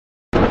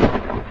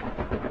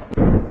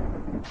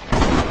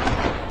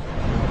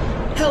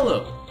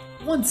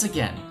once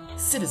again,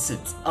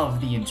 citizens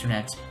of the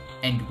internet,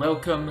 and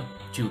welcome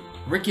to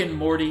Rick and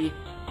Morty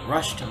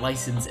Rushed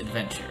License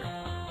Adventure.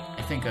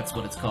 I think that's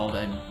what it's called.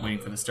 I'm waiting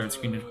for the start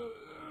screen to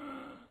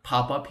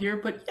pop up here,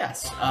 but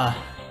yes,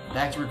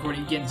 back to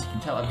recording again. As you can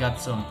tell, I've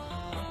got a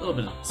little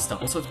bit of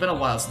stubble, so it's been a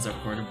while since I've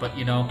recorded, but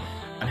you know,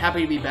 I'm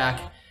happy to be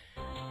back.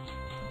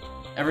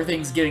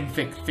 Everything's getting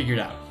figured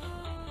out.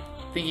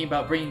 Thinking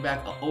about bringing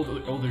back an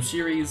older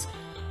series,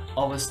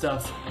 all this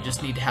stuff. I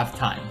just need to have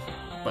time.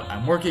 But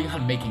I'm working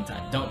on making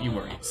time, don't you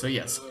worry. So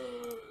yes,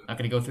 not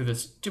gonna go through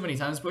this too many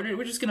times, but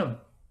we're just gonna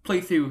play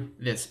through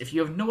this. If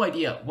you have no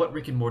idea what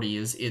Rick and Morty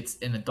is, it's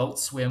an Adult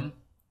Swim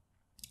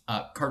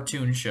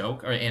cartoon show,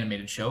 or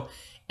animated show,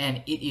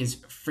 and it is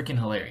freaking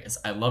hilarious.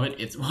 I love it.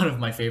 It's one of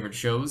my favorite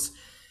shows.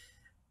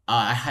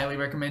 I highly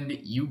recommend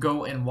you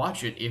go and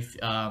watch it if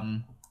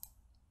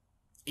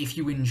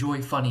you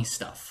enjoy funny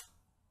stuff.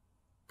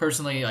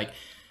 Personally, like,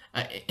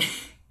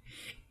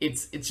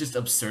 it's just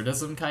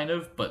absurdism kind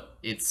of, but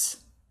it's,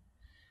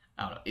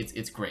 I don't know,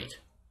 it's great.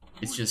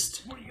 It's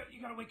just. Morty,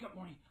 you gotta wake up,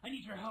 Morty. I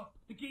need your help.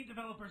 The game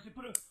developers, they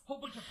put a whole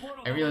bunch of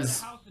portals all over the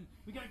house, and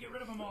we gotta get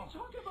rid of them all.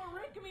 Talking about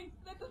Rick, I mean,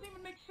 that doesn't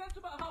even make sense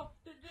about how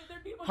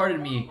there'd be a bunch Pardon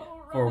of me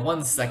portals for around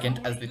 1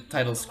 second as the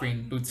title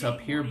screen boots up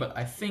here, but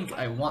I think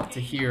I want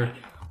to hear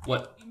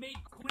what.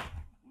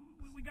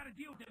 We gotta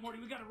deal with it, Morty.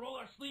 We gotta roll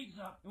our sleeves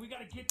up, and we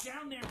gotta get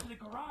down there to the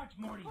garage,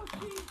 Morty. Oh,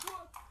 jeez,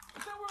 what?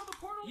 Is that where all the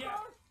portals Yeah,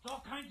 are? it's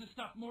all kinds of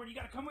stuff, Morty. You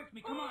gotta come with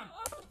me. Come on.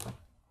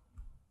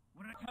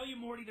 What did I tell you,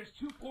 Morty? There's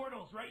 2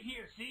 portals right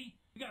here. See?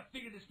 We gotta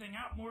figure this thing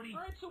out, Morty.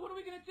 Alright, so what are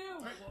we gonna do?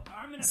 All right, well,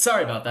 I'm gonna.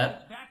 Sorry about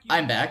that.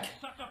 I'm back,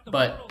 Suck up the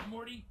but portals,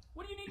 Morty.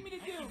 What do you need me to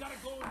do? You gotta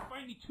go and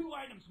find me 2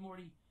 items,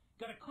 Morty.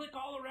 Gotta click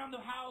all around the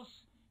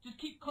house. Just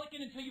keep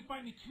clicking until you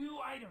find me 2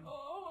 items.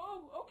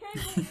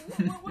 Okay.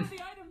 What are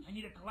the items? I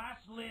need a glass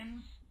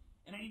lens,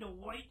 and I need a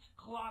white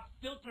cloth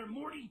filter.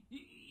 Morty,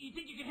 you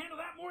think you can handle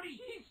that, Morty?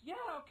 Jeez, yeah,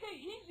 okay,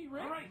 easy,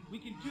 Rick. All right, we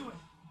can do it.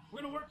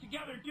 We're gonna work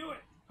together. Do it.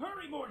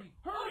 Hurry, Morty.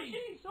 Hurry.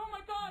 Oh, jeez, oh my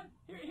god.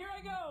 Here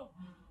I go.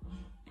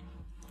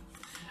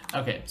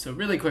 Okay, so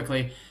really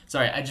quickly,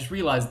 sorry, I just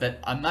realized that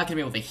I'm not gonna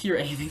be able to hear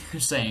anything they're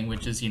saying,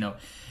 which is, you know,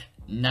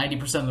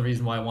 90% of the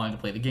reason why I wanted to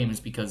play the game is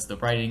because the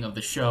writing of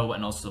the show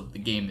and also the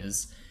game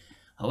is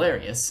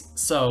hilarious.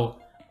 So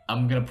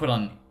I'm gonna put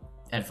on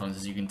headphones,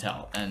 as you can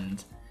tell,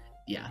 and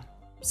yeah.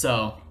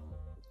 So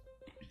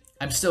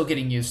I'm still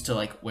getting used to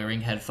like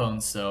wearing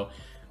headphones, so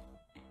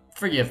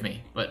forgive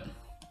me. But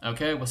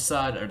okay, what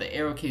side are the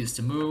arrow keys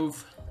to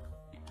move?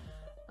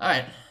 All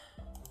right,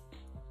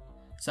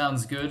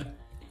 sounds good.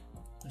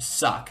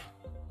 Sock.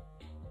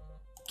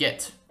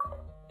 Get.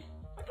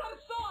 I got a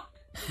sock.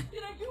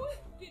 Did I do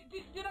it?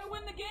 Did I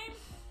win the game?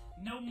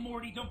 No,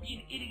 Morty, don't be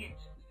an idiot.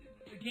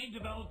 The game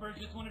developers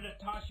just wanted to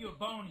toss you a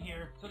bone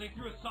here, so they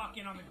threw a sock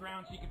in on the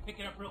ground so you could pick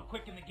it up real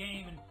quick in the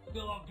game and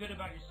feel all good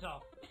about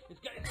yourself. It's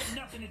got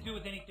nothing to do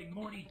with anything,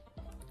 Morty.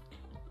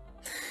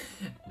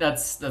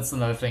 That's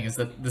another thing, is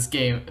that this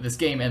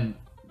game and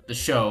the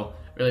show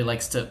really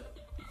likes to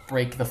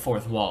break the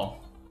fourth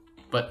wall,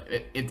 but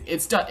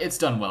it's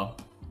done well.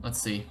 Let's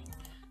see,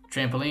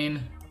 trampoline.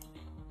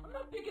 I'm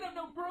not picking up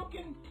no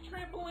broken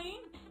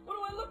trampoline. What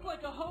do I look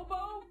like, a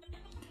hobo?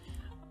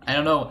 I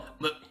don't know,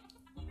 but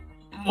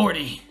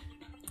Morty.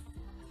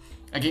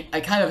 I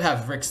kind of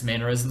have Rick's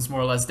mannerisms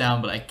more or less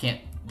down, but I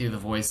can't do the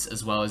voice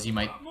as well as you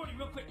might. Morty,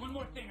 real quick, one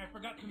more thing I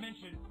forgot to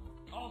mention.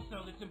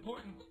 Also, that's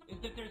important, is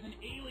that there's an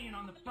alien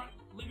on the front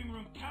living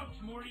room couch,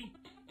 Morty,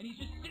 and he's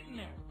just sitting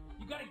there.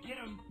 You gotta get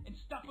him and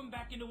stuff him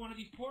back into one of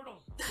these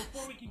portals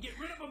before we can get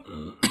rid of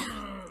him.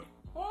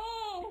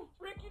 Oh,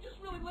 Rick, you just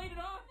really laid it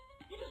on.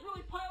 You just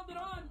really piled it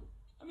on.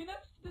 I mean,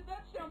 that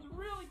sounds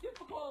really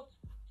difficult.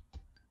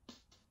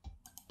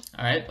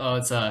 All right. Oh,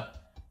 it's look.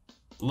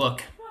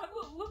 God,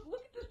 look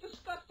at this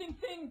disgusting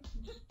thing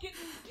just getting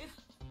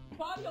its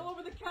body all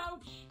over the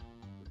couch.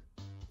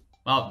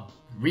 Well,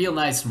 real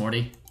nice,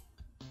 Morty.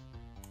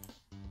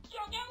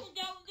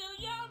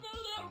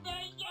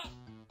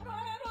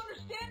 I don't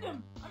understand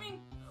him. I mean,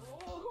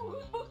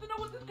 who's supposed to know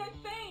what this guy's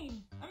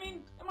saying? I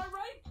mean, am I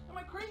right? Am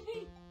I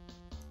crazy?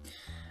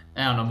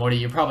 I don't know, Morty.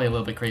 You're probably a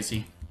little bit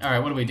crazy. All right,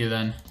 what do we do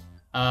then?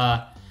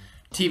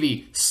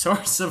 TV,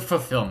 source of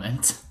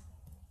fulfillment.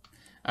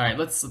 All right,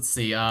 let's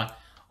see. Why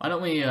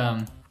don't we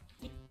all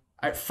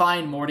right,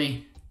 fine,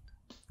 Morty.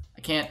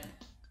 I can't.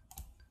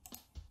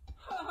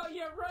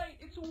 Yeah, right.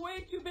 It's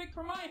way too big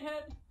for my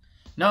head.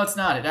 No, it's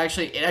not. It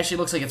actually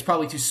looks like it's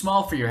probably too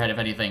small for your head, if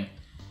anything.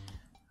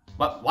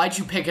 Why'd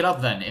you pick it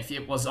up then, if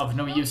it was of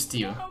no use to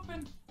you?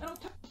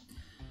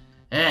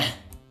 Eh.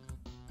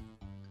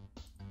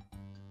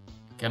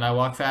 Can I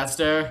walk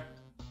faster?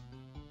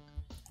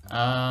 What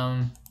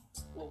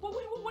do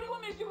you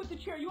want me to do with the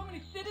chair? You want me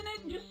to sit in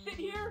it and just sit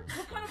here?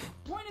 What kind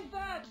of point is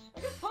that?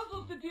 I got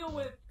puzzles to deal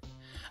with.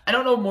 I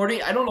don't know,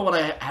 Morty. I don't know what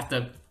I have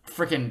to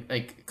frickin'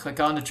 like click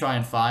on to try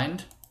and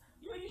find.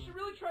 You should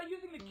really try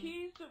using the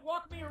keys to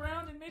walk me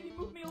around and maybe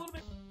move me a little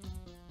bit.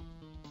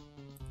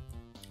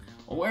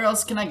 Well, where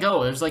else can I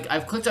go? There's like,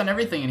 I've clicked on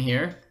everything in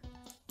here.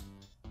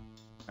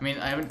 I mean,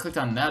 I haven't clicked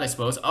on that, I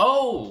suppose.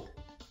 Oh!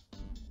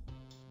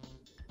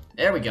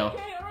 There we go.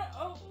 Okay, alright.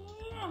 Oh,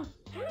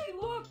 hey,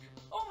 look!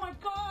 Oh my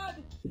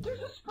god! There's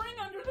a spring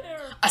under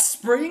there! A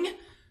spring?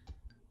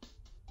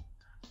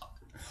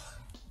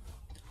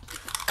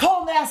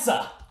 Call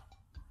NASA!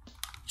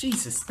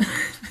 Jesus.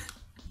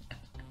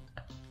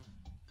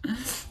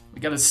 We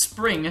got a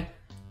spring.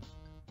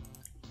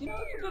 You know,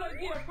 that's a good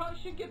idea. I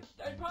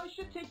probably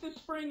should take this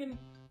spring and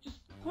just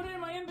put it in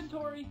my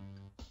inventory.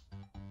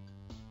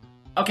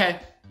 Okay.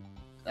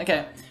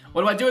 Okay.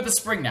 What do I do with the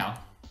spring now?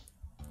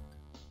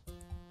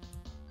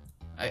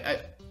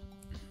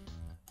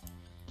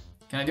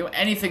 Can I do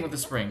anything with the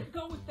spring?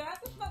 Go with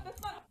that?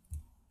 That's not...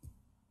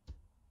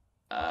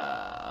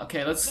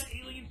 Okay, let's... That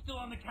alien's still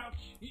on the couch.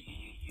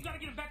 You gotta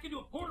get him back into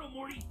a portal,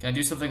 Morty. Can I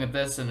do something with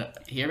this and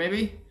here,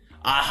 maybe?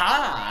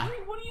 Aha!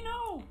 Hey, what do you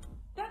know?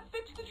 That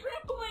fixed the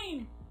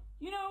trampoline!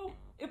 You know,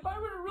 if I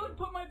were to really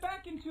put my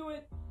back into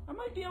it, I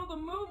might be able to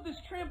move this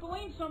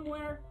trampoline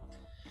somewhere.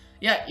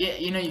 Yeah,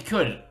 you know, you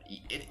could.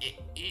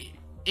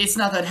 It's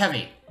not that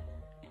heavy.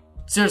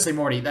 Seriously,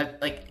 Morty,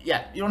 that, like,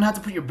 yeah, you don't have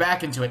to put your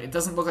back into it. It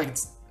doesn't look like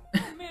it's...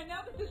 Oh, man,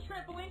 now that this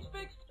trampoline's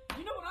fixed,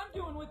 you know what I'm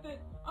doing with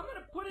it? I'm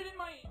gonna put it in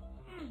my...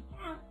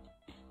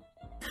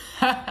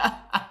 I'm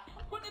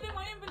putting it in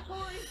my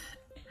inventory.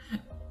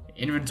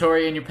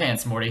 Inventory in your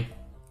pants, Morty.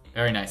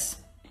 Very nice.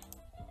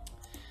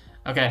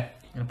 Okay,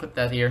 I'm gonna put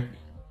that here.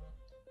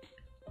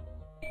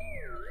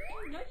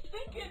 Nice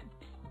thinking.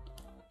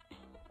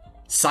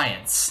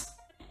 Science.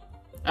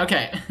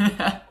 Okay.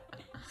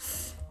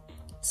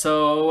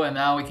 So, and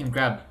now we can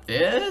grab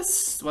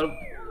this? What? The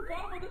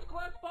bottom of this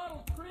glass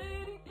bottle's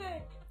pretty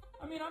thick.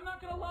 I mean, I'm not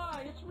gonna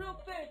lie, it's real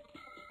thick.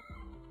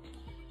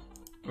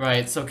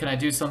 Right, so can I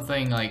do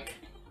something like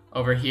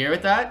over here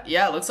with that?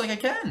 Yeah, it looks like I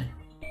can.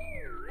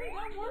 Hey,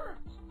 that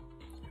worked.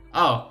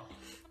 Oh.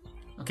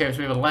 Okay, so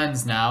we have a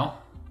lens now.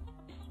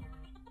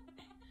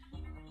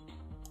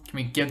 Can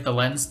we give the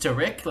lens to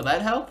Rick? Will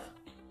that help?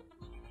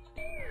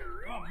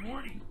 Oh,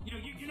 Morty, you know,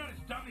 you're not as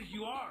dumb as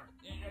you are,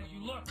 as you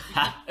look.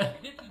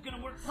 This is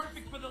gonna work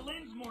perfect for the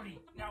lens, Morty.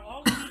 Now,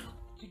 all we need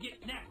to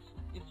get next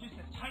is just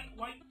a tight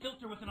white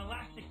filter with an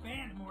elastic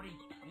band, Morty.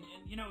 And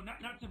you know,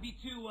 not to be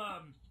too,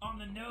 on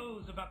the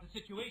nose about the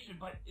situation,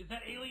 but is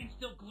that alien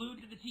still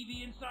glued to the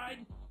TV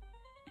inside?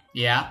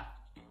 Yeah.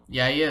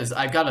 Yeah, he is.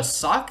 I've got a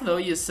sock, though,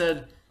 you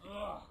said...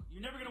 Ugh,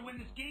 you're never gonna win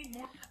this game,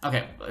 Morty.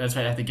 Okay, that's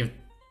right, I have to give...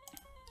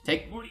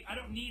 Take... Morty, I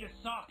don't need a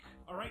sock,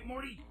 alright,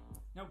 Morty?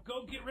 Now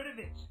go get rid of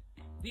it.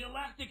 The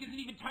elastic isn't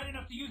even tight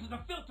enough to use as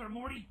a filter,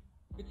 Morty.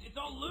 It's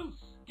all loose.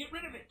 Get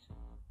rid of it.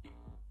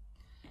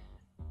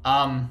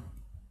 I'm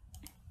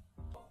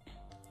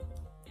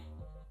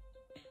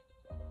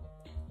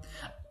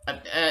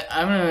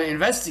gonna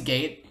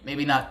investigate,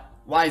 maybe not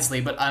wisely,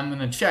 but I'm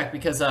gonna check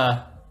because,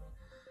 Alright,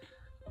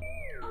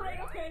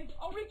 okay,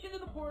 I'll reach into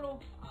the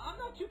portal. I'm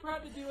not too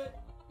proud to do it.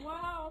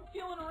 Wow, I'm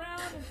feeling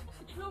around and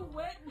it's real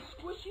wet and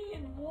squishy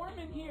and warm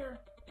in here.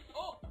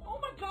 Oh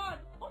my god,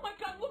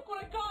 look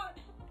what I got!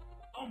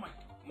 Oh my,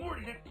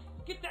 Morty,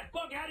 get that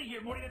bug out of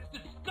here, Morty. That's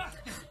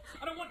disgusting.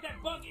 I don't want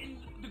that bug in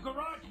the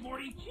garage,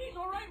 Morty. Jeez,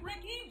 alright,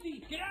 Rick,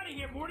 easy. Get out of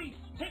here, Morty.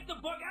 Take the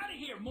bug out of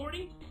here,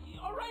 Morty.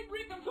 Alright,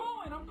 Rick, I'm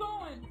going.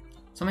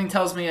 something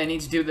tells me I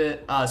need to do the,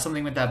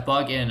 something with that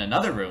bug in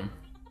another room.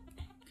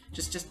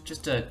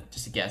 Just a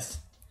guess.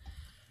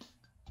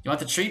 You want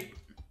the treat?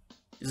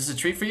 Is this a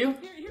treat for you?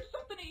 Here's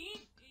something to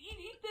eat.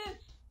 Eat this.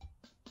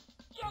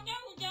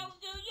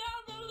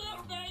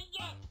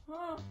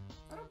 Huh,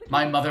 I don't think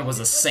My mother was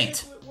a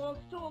saint. Well,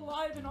 it's still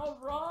alive and all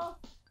raw.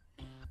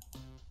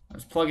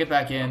 Let's plug it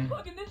back I'm in.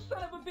 plugging this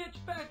son of a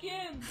bitch back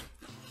in.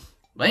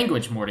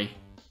 Language, Morty.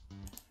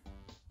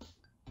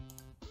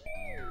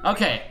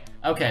 Okay,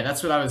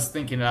 that's what I was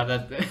thinking of.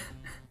 That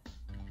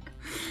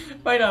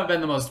might not have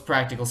been the most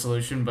practical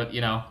solution, but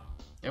you know,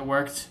 it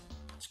worked.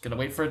 Just gonna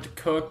wait for it to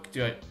cook.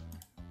 Do it.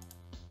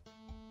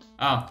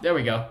 Oh, there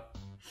we go.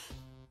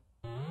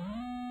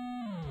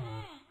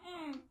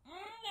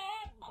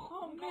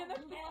 Oh man,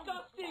 that's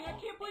disgusting. I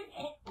can't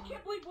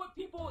believe what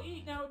people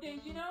eat nowadays,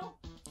 you know?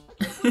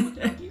 I can't believe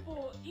what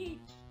people eat.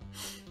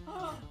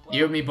 Well,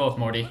 You and me both,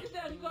 Morty. look at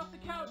that, he's off the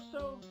couch,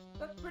 so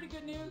that's pretty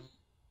good news.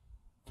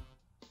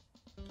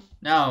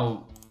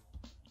 Now...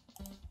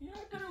 Yeah,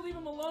 I better leave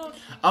him alone.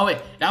 Oh wait,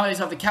 now that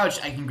he's off the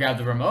couch, I can grab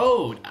the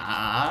remote.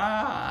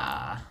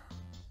 Ah.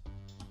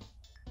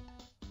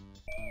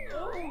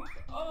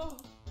 Oh.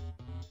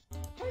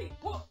 Hey,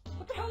 what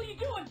the hell are you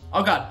doing?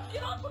 Oh god.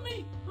 Get off of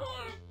me!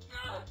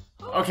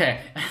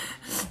 Okay.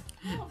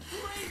 Oh,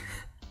 great.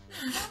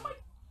 Now my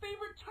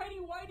favorite tiny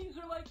whiteys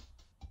are like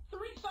 3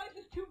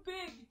 sizes too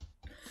big.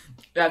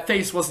 That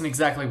face wasn't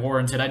exactly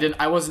warranted.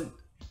 I wasn't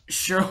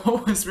sure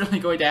what was really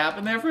going to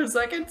happen there for a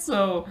second,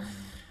 so...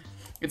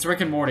 It's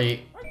Rick and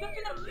Morty. Alright, that's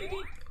enough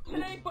TV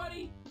today,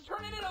 buddy.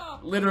 Turning it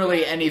off.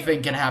 Literally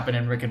anything can happen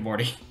in Rick and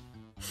Morty.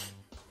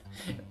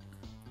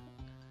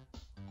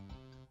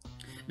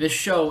 This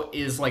show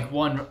is like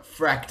one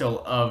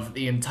fractal of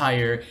the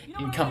entire You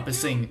know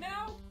encompassing... what I'm gonna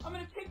do now? I'm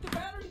gonna take the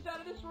batteries out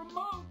of this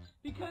remote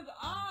because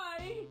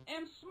I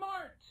am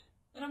smart.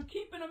 And I'm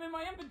keeping them in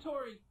my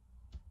inventory.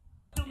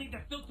 Still need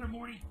that filter,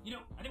 Morty. You know,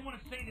 I didn't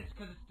want to say this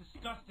because it's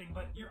disgusting,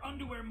 but your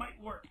underwear might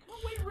work. Oh,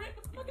 wait, Rick,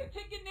 I'm not gonna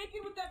take it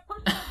naked with that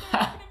person out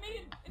there looking at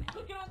me and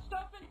clicking on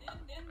stuff and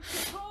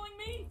controlling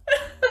me.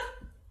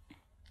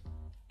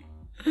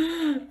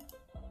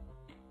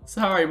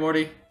 Sorry,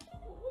 Morty.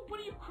 What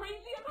are you,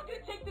 crazy? I'm not gonna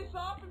take this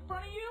off in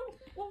front of you.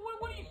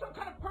 What are you, some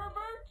kind of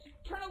pervert?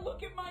 Trying to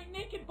look at my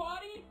naked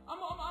body?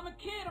 I'm a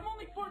kid. I'm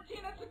only 14.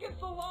 That's against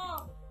the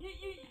law.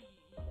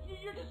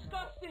 You're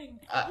disgusting.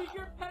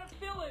 You're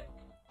pedophilic.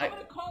 I'm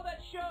gonna call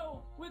that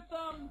show with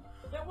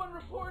that one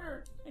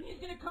reporter, and he's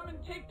gonna come and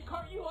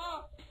cart you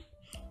off.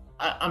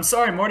 I'm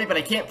sorry, Morty, but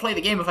I can't play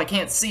the game if I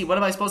can't see. What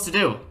am I supposed to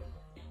do?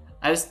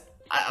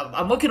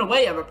 I'm looking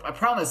away. I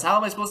promise. How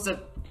am I supposed to?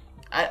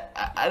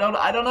 I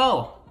don't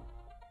know.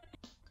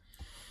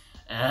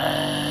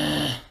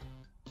 I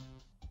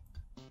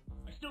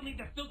still need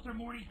that filter,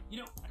 Morty. You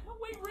know. No,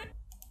 wait, Rick.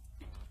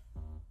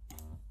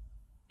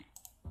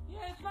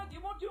 Yeah, it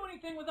won't do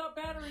anything without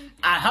batteries.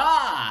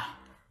 Aha!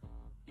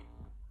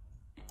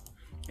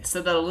 I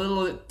said that a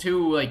little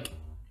too, like...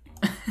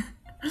 Okay.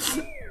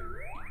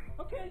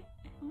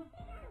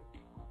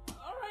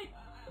 Alright,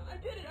 I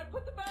did it. I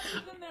put the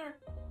batteries in there.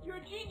 You're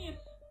a genius.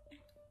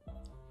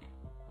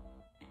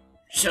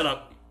 Shut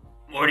up,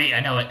 Morty,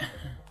 I know it.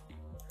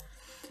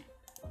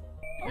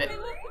 Okay, look,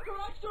 the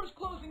garage door's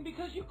closing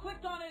because you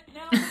clicked on it.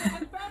 Now it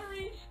has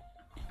batteries.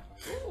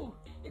 Ooh,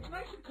 it's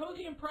nice and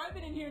cozy and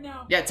private in here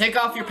now. Yeah, take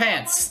off your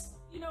pants.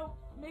 You know,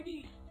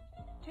 maybe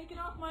taking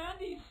off my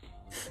undies.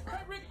 All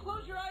right, Rick,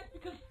 close your eyes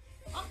because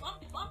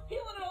I'm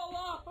peeling it all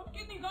off. I'm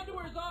getting these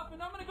underwears off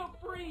and I'm gonna go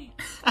free.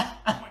 Oh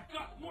my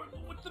God, Morty,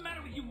 what's the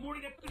matter with you,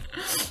 Morty? That's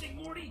disgusting,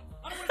 Morty.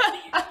 I don't want to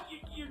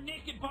see your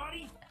naked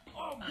body.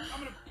 Oh,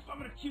 I'm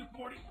gonna puke,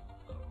 Morty.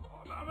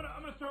 I'm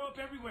gonna throw up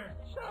everywhere.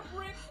 Shut up,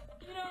 Rick.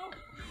 You know,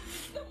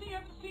 something you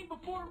haven't seen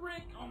before,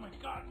 Rick. Oh my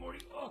God, Morty.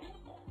 Oh,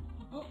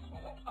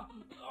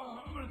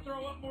 I'm gonna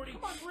throw up, Morty.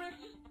 Come on, Rick.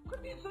 Just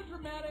quit being so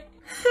dramatic.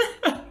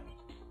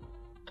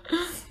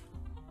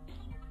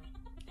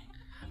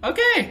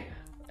 Okay,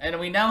 and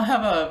we now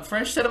have a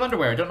fresh set of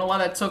underwear. I don't know why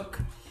that took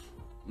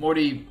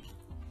Morty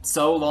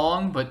so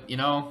long, but you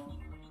know,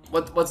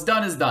 what's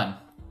done is done.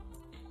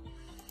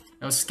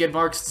 No skid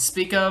marks to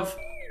speak of.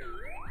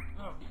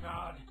 Oh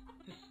God,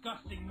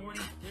 disgusting,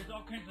 Morty. There's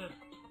all kinds of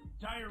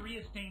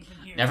diarrhea stains in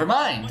here. Never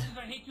mind. As much as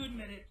I hate to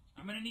admit it,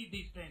 I'm gonna need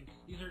these things.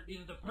 These are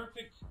the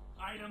perfect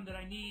item that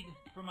I need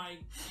for my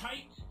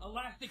tight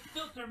elastic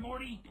filter,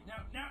 Morty.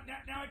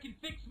 Now I can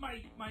fix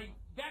my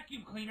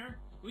vacuum cleaner.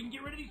 We can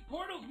get rid of these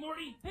portals,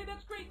 Morty. Hey,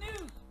 that's great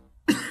news.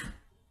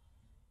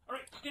 All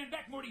right, stand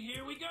back, Morty.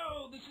 Here we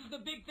go. This is the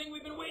big thing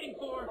we've been waiting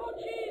for. Oh,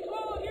 jeez.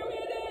 Well, here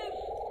it is.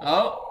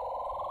 Oh.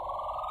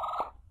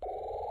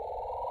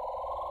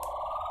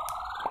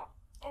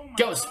 Oh my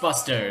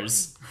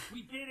Ghostbusters. God,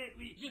 we did it.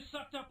 We just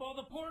sucked up all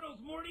the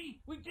portals,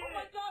 Morty. We did it. Oh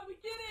my God, we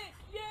did it.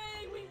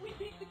 Yay, we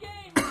beat the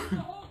game. We beat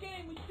the whole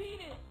game. We beat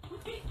it. We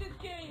beat this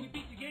game. We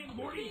beat the game,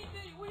 Morty.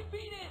 We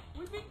beat it.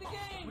 We beat the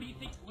game. What do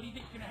you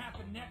think's gonna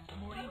happen next,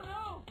 Morty? I don't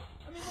know.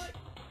 I mean, like,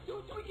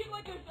 do we get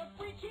like a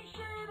free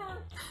T-shirt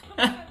or some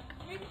kind of,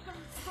 maybe some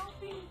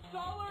trophy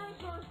dollars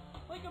or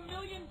like 1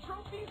 million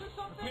trophies or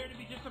something? Prepare to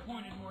be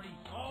disappointed, Morty.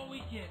 All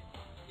we get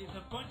is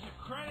a bunch of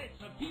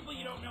credits of people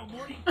you don't know,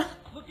 Morty.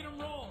 Look at them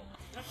roll.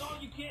 That's all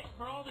you get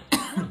for all the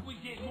work we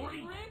did,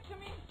 Morty. Rick, I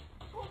mean,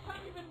 the whole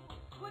time you've been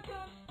clicking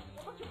on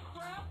a bunch of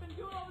crap and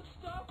doing all this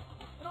stuff,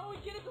 and all we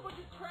get is a bunch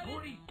of credits.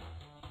 Morty,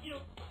 you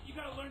know, you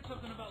gotta learn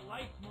something about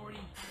life, Morty.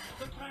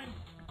 Sometimes,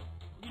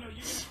 you know,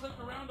 you're gonna click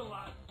around a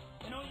lot,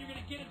 and all you're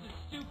gonna get is a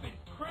stupid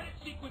credit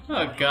sequence. Oh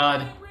Morty.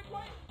 God. Hey, Rick,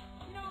 why,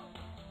 you know,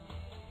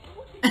 it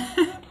would be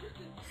good enough just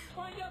to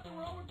find out that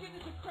all we're getting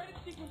is a credit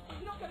sequence, but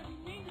you don't gotta be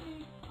mean to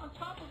me on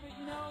top of it,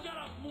 you know? Shut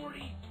up,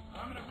 Morty.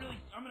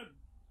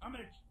 I'm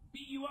gonna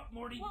beat you up,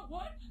 Morty. What?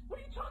 What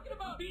are you talking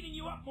about? Beating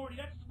you up, Morty.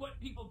 That's what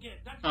people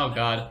get. That's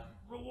God.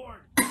 the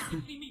reward.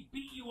 You see me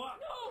beat you up.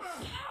 No!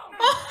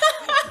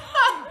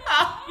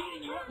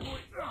 Beating you up,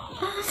 Morty.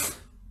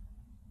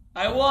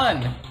 I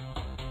won!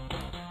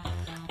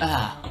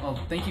 Well,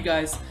 thank you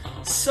guys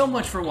so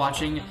much for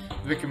watching the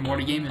Rick and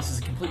Morty game. This is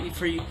a completely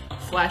free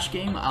Flash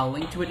game. I'll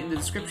link to it in the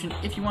description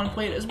if you want to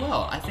play it as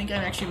well. I think I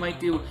actually might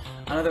do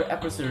another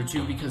episode or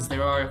two because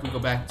there are, if we go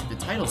back to the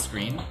title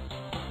screen...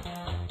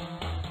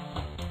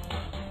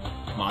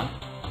 Come on.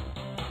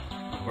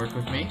 Work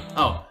with me.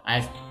 Oh,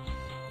 I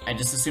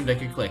just assumed I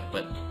could click,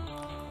 but...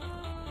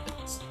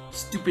 It's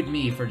stupid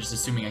me for just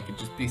assuming I could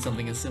just be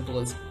something as simple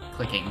as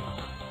clicking.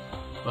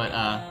 But,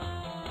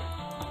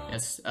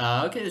 yes,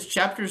 okay, there's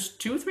chapters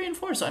 2, 3, and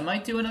 4, so I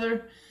might do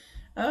another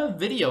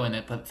video in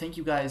it, but thank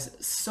you guys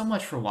so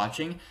much for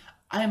watching.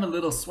 I am a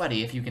little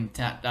sweaty, if you can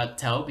not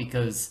tell,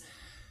 because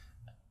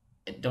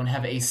I don't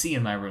have AC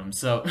in my room,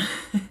 so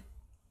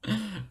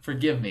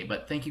forgive me,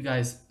 but thank you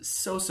guys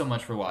so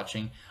much for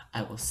watching.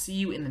 I will see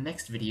you in the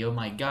next video.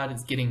 My God,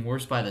 it's getting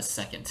worse by the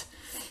second.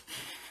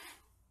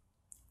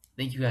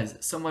 Thank you guys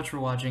so much for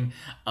watching.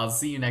 I'll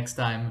see you next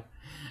time.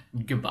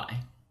 Goodbye.